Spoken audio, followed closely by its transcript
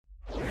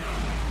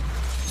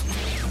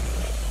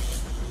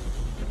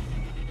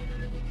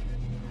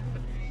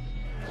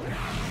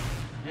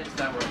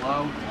that were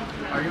low.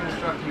 Are you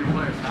instructing your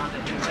players not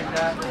to hit like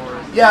that?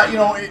 Or yeah, you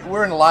know,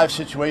 we're in a live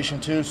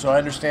situation too, so I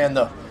understand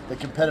the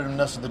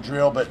competitiveness of the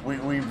drill, but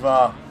we've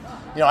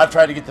you know, I've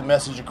tried to get the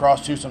message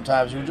across too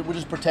sometimes. We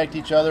just protect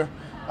each other.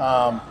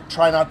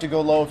 Try not to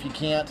go low if you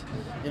can't.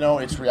 You know,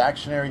 it's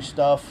reactionary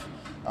stuff.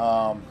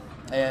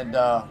 And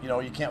you know,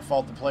 you can't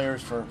fault the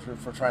players for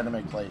trying to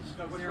make plays.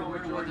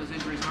 What those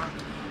injuries are?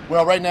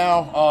 Well, right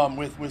now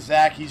with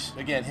Zach, he's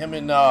again him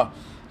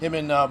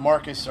and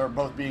Marcus are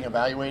both being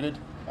evaluated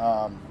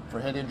for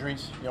head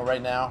injuries. You know,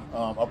 right now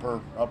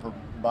upper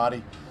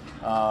body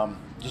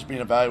just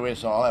being evaluated.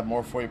 So I'll have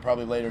more for you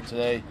probably later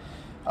today.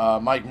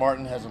 Mike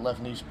Martin has a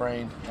left knee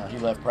sprain. He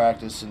left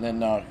practice, and then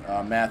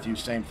Matthew,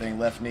 same thing,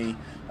 left knee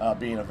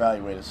being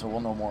evaluated. So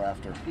we'll know more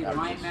after. Did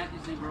Ryan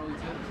Matthews leave early too?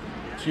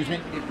 Excuse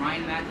me? Did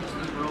Ryan Matthews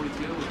leave early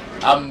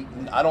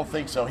too? I don't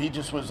think so. He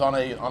just was on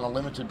a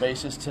limited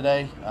basis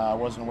today. I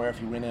wasn't aware if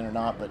he went in or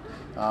not,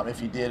 but if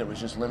he did, it was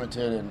just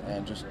limited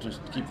and just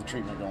keep the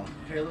treatment going.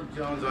 Caleb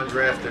Jones,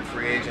 undrafted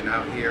free agent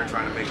out here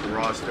trying to make the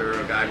roster,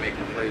 a guy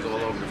making plays all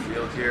over the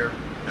field here.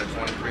 Had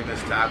 23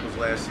 missed tackles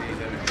last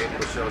season, able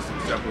to show some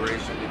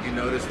separation. Did you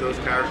notice those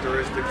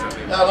characteristics? I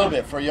mean, a little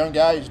bit. For a young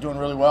guy, he's doing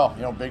really well.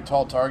 You know, big,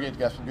 tall target,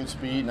 got some good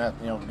speed, and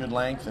you know, good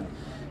length, and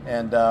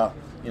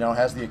you know,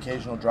 has the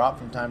occasional drop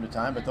from time to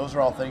time. But those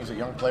are all things that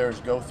young players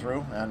go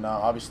through, and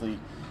obviously,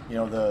 you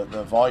know,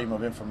 the volume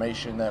of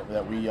information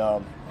that we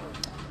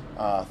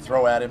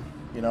throw at him,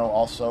 you know,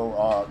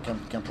 also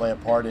can play a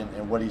part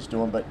in what he's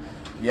doing. But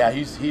yeah,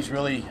 he's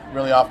really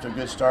off to a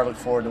good start. Look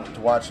forward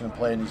to watching him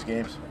play in these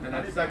games. And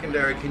at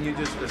secondary, can you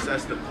just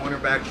assess the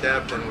cornerback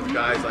depth, and with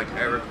guys like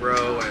Eric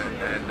Rowe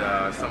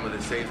and some of the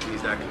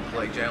safeties that can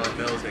play? Jalen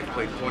Mills, they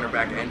played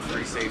cornerback and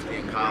free safety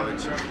in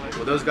college.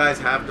 Will those guys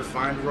have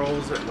defined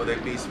roles? Will they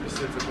be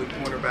specifically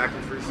cornerback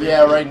and free safety?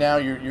 Yeah, right now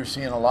you're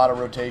seeing a lot of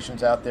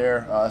rotations out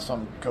there.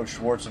 Some Coach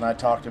Schwartz and I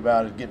talked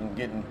about it,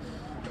 getting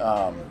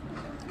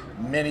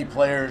many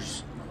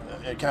players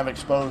kind of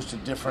exposed to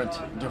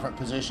different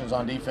positions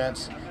on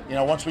defense. You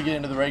know, once we get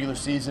into the regular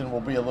season, we'll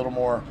be a little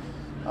more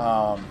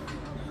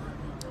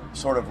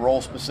sort of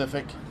role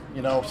specific.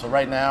 You know, so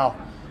right now,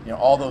 you know,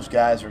 all those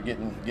guys are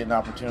getting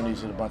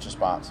opportunities at a bunch of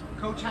spots.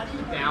 Coach, how do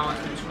you balance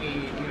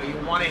between, you know,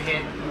 you want to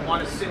hit, you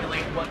want to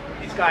simulate what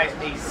these guys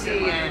may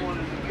see, and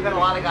you've had a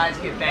lot of guys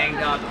get banged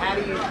up. How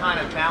do you kind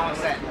of balance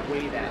that and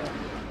weigh that?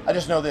 I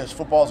just know this: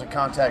 football is a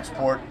contact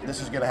sport.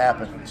 This is going to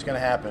happen. It's going to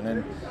happen,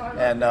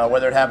 and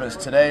whether it happens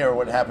today or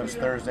what happens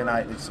Thursday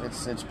night,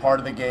 it's part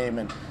of the game.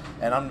 And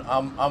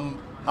I'm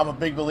a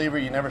big believer.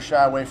 You never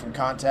shy away from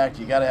contact.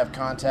 You got to have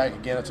contact.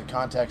 Again, it's a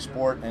contact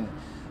sport, and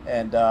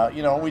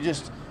you know, you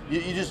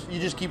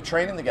just keep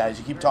training the guys.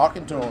 You keep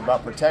talking to them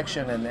about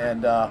protection,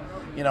 and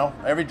you know,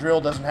 every drill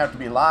doesn't have to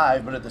be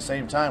live, but at the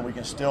same time, we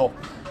can still,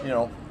 you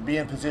know, be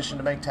in position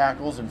to make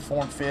tackles and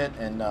form fit,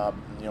 and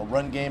you know,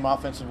 run game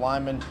offensive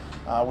linemen.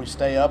 We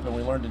stay up and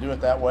we learn to do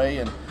it that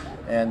way,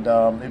 and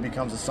it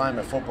becomes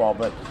assignment football.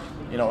 But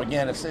you know,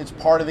 again, it's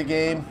part of the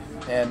game,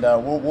 and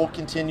we'll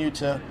continue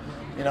to,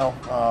 you know,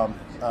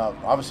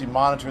 obviously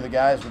monitor the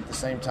guys, but at the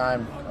same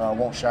time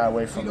won't shy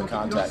away from the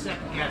contact.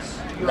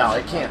 No,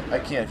 I can't.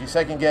 If you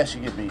second guess,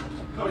 you get beat.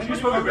 Coach, you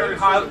spoke very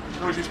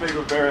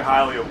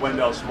highly of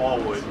Wendell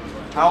Smallwood.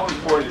 How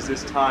important is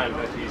this time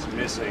that he's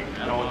missing,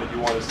 knowing that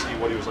you want to see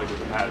what he was like with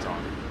the pads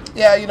on?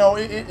 Yeah, you know,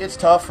 it's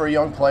tough for a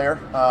young player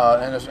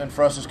and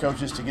for us as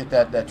coaches to get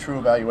that true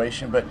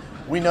evaluation. But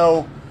we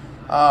know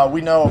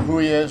who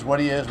he is, what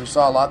he is. We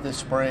saw a lot this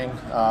spring.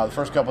 The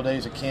first couple of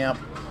days of camp,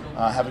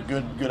 have a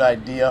good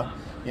idea.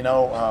 You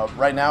know,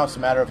 right now it's a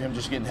matter of him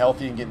just getting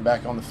healthy and getting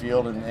back on the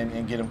field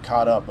and get him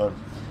caught up. But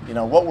you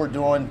know, what we're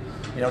doing,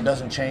 you know,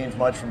 doesn't change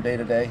much from day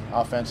to day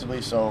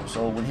offensively. So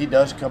when he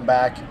does come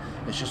back,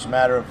 it's just a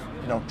matter of,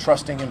 you know,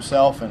 trusting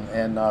himself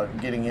and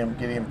getting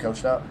him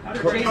coached up.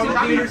 Jason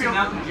Pederson and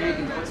Malcolm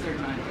Jenkins, what's their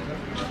time?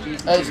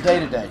 It's day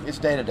to day. It's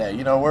day to day.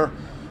 You know,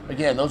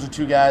 those are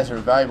two guys that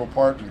are valuable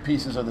part and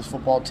pieces of this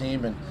football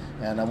team,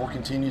 and we'll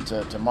continue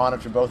to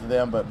monitor both of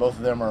them. But both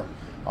of them are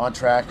on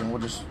track, and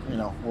we'll just, you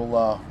know,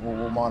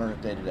 we'll monitor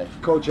it day to day.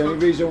 Coach, any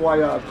reason why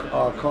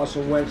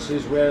Carson Wentz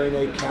is wearing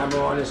a camera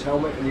on his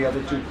helmet and the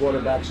other two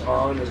quarterbacks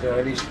aren't? Is there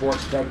any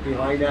sports tech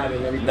behind that?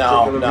 And any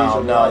particular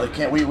reason why? They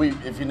can't. We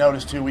if you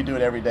notice too, we do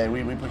it every day.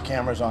 We put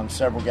cameras on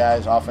several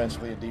guys,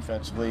 offensively and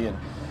defensively,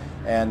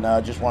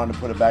 and just wanted to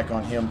put it back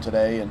on him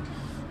today. And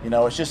you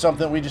know, it's just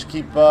something we just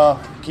keep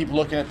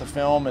looking at the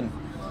film, and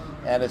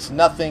it's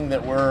nothing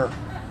that we're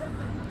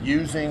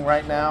using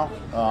right now.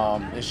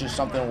 It's just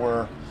something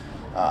we're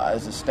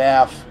as a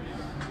staff,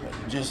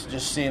 just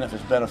seeing if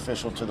it's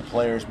beneficial to the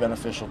players,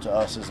 beneficial to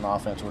us as an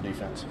offense or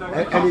defense.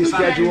 Any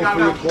schedule for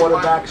your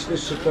quarterbacks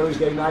this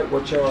Thursday night?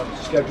 What's your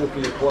schedule for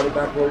your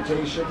quarterback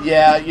rotation?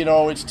 Yeah, you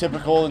know, it's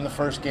typical in the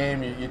first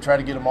game. You try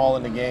to get them all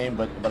in the game,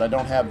 but I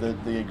don't have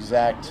the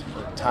exact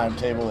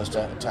timetable as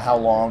to how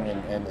long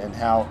and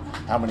how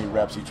many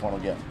reps each one will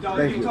get.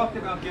 Doug, you talked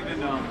about giving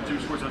Jim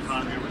Schwartz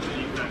autonomy with the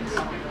defense.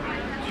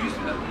 Do you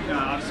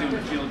obviously in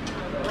the field,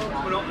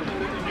 but in the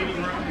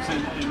meeting rooms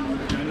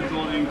and in the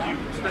building, do you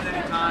spend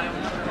any time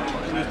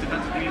in those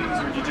defensive meetings,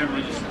 or do you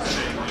generally just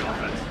stay in the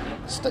offense?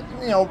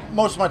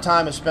 Most of my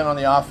time is spent on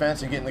the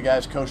offense and getting the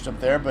guys coached up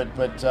there.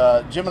 But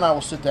Jim and I will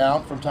sit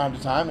down from time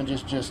to time and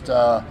just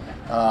talk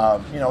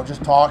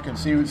and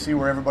see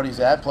where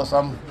everybody's at. Plus,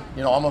 I'm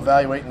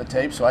evaluating the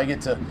tape, so I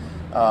get to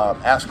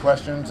ask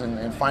questions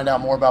and find out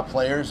more about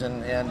players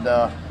and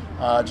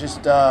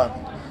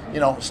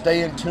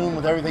stay in tune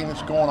with everything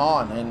that's going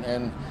on.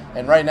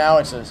 And right now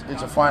it's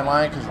a fine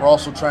line because we're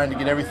also trying to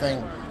get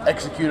everything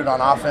executed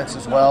on offense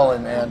as well,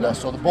 and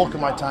so the bulk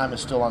of my time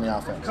is still on the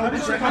offense. How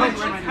did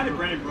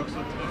Brandon Brooks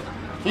look today?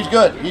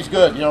 He's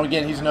good.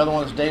 Again, he's another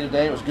one that's day to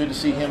day. It was good to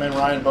see him and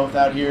Ryan both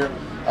out here,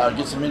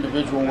 get some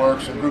individual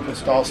work, some group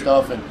install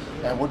stuff, and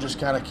we'll just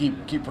kind of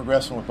keep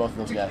progressing with both of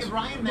those guys.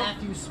 Ryan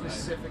Matthews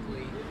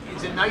specifically,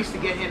 is it nice to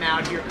get him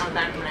out here, coming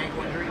back from an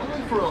ankle injury,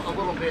 only for a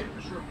little bit,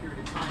 a short period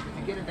of time, but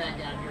to get him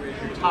back out here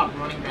as your top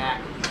running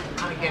back,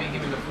 kind of getting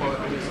him in the flow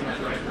of this and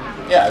that, right?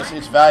 Yeah,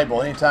 it's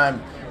valuable.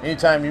 Anytime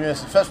you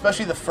miss,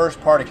 especially the first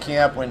part of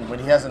camp when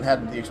he hasn't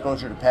had the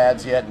exposure to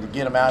pads yet, and to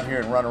get him out here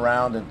and run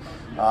around, and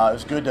it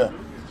was good to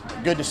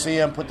see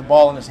him put the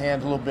ball in his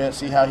hands a little bit,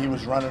 see how he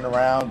was running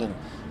around,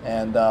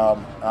 and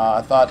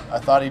I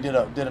thought he did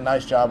a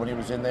nice job when he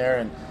was in there,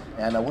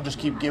 and we'll just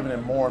keep giving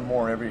him more and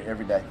more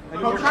every day.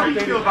 How do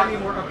you feel about any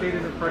more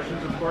updated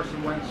impressions of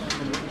Carson Wentz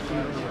from what you've seen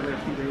over the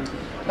last few days?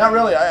 Not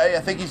really. I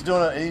think he's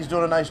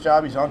doing a nice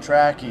job. He's on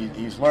track.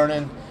 He's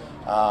learning.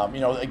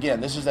 Again,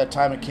 this is that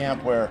time of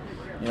camp where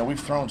we've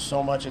thrown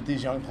so much at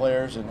these young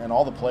players and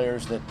all the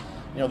players that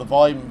the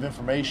volume of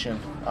information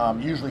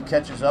usually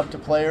catches up to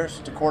players,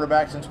 to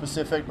quarterbacks in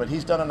specific. But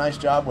he's done a nice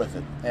job with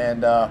it,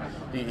 and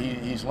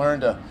he's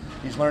learned to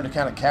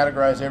kind of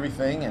categorize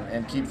everything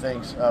and keep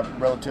things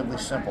relatively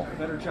simple.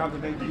 Better job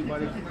than they do,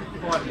 buddy.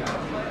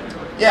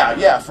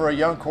 Yeah. For a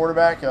young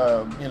quarterback,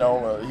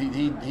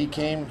 he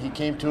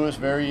came to us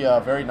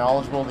very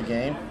knowledgeable of the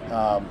game,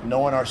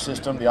 knowing our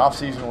system. The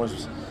offseason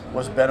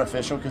was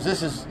beneficial because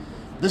this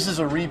is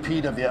a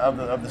repeat of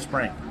the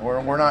spring.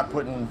 We're not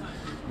putting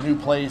new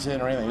plays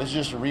in or anything. This is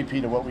just a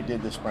repeat of what we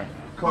did this spring.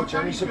 Coach,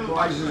 any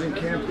surprises in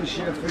camp this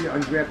year for you?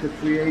 Undrafted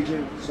free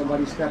agent,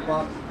 somebody step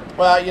up?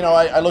 Well,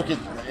 I look at,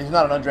 he's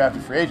not an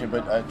undrafted free agent,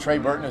 but Trey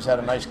Burton has had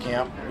a nice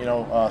camp,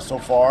 so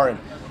far, and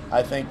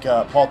I think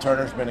Paul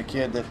Turner's been a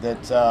kid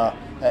that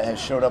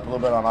has showed up a little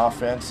bit on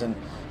offense, and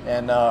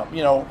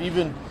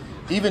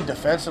even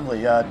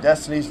defensively,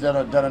 Destiny's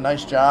done a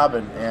nice job,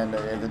 and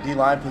the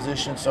D-line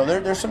position. So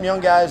there's some young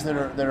guys that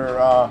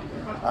are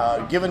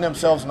giving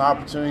themselves an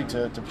opportunity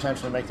to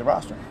potentially make the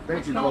roster.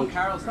 Thank you, Coach.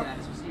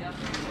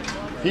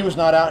 He was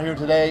not out here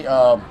today.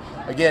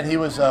 Again, he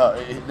was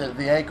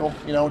the ankle.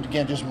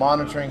 Again, just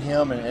monitoring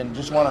him and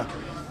just want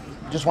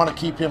to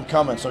keep him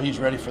coming so he's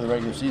ready for the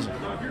regular season.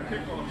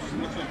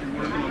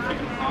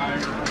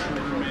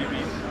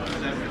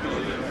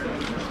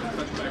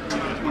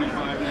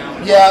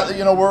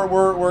 Yeah,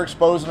 we're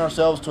exposing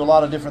ourselves to a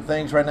lot of different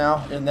things right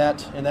now in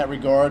that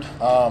regard.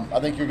 I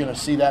think you're going to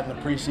see that in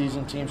the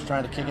preseason. Teams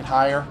trying to kick it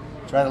higher,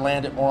 try to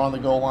land it more on the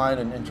goal line,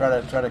 and try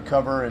to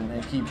cover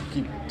and keep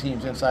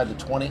teams inside the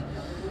 20.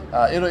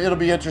 It'll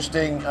be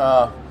interesting.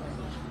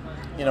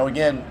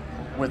 Again,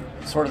 with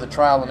sort of the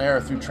trial and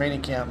error through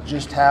training camp,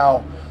 just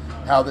how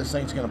this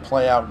thing's going to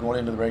play out going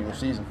into the regular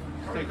season.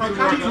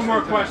 Two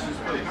more questions,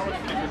 please.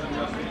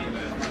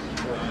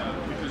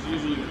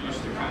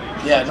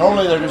 Yeah,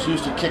 normally they're just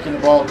used to kicking the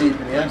ball deep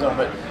in the end zone,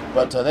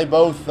 but they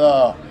both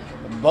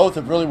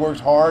have really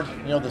worked hard.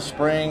 This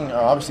spring,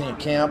 obviously in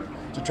camp,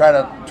 to try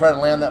to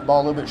land that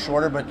ball a little bit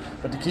shorter. But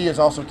the key is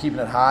also keeping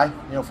it high,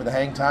 for the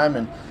hang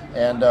time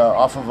and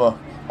off of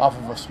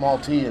a small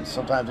tee.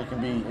 Sometimes it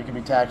can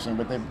be taxing,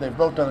 but they've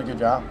both done a good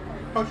job.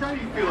 Coach, how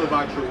do you feel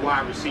about your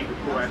wide receiver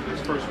core after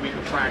this first week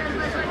of practice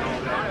and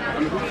all that? I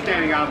mean, who's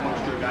standing out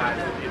amongst your guys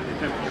in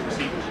terms of your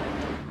receivers?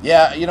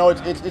 Yeah,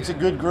 it's a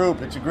good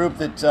group. It's a group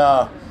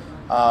that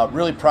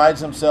really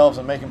prides themselves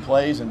on making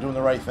plays and doing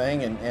the right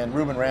thing. And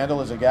Ruben Randall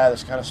is a guy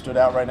that's kind of stood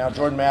out right now.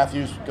 Jordan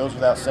Matthews goes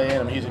without saying.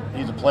 I mean,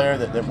 he's a player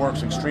that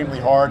works extremely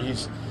hard.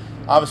 He's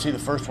obviously the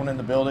first one in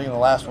the building and the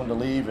last one to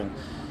leave, and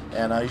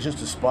he's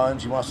just a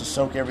sponge. He wants to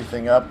soak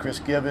everything up. Chris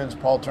Gibbons,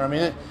 Paul Turner. I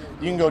mean,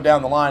 you can go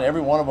down the line.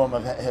 Every one of them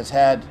has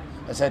had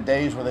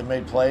days where they've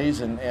made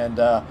plays, and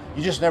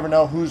you just never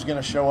know who's going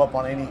to show up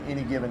on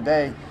any given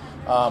day.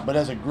 But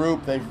as a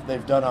group,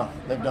 they've done a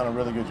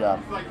really good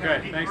job.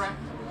 Okay, thanks.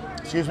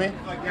 Excuse me?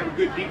 Like you have a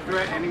good deep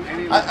threat.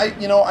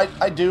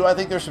 I do. I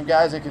think there's some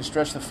guys that can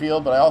stretch the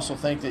field, but I also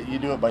think that you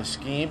do it by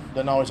scheme.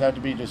 Doesn't always have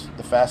to be just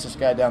the fastest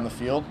guy down the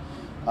field.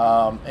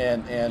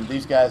 And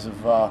these guys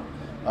have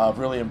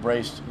really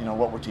embraced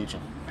what we're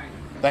teaching.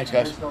 Thanks,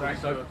 guys.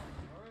 Thanks,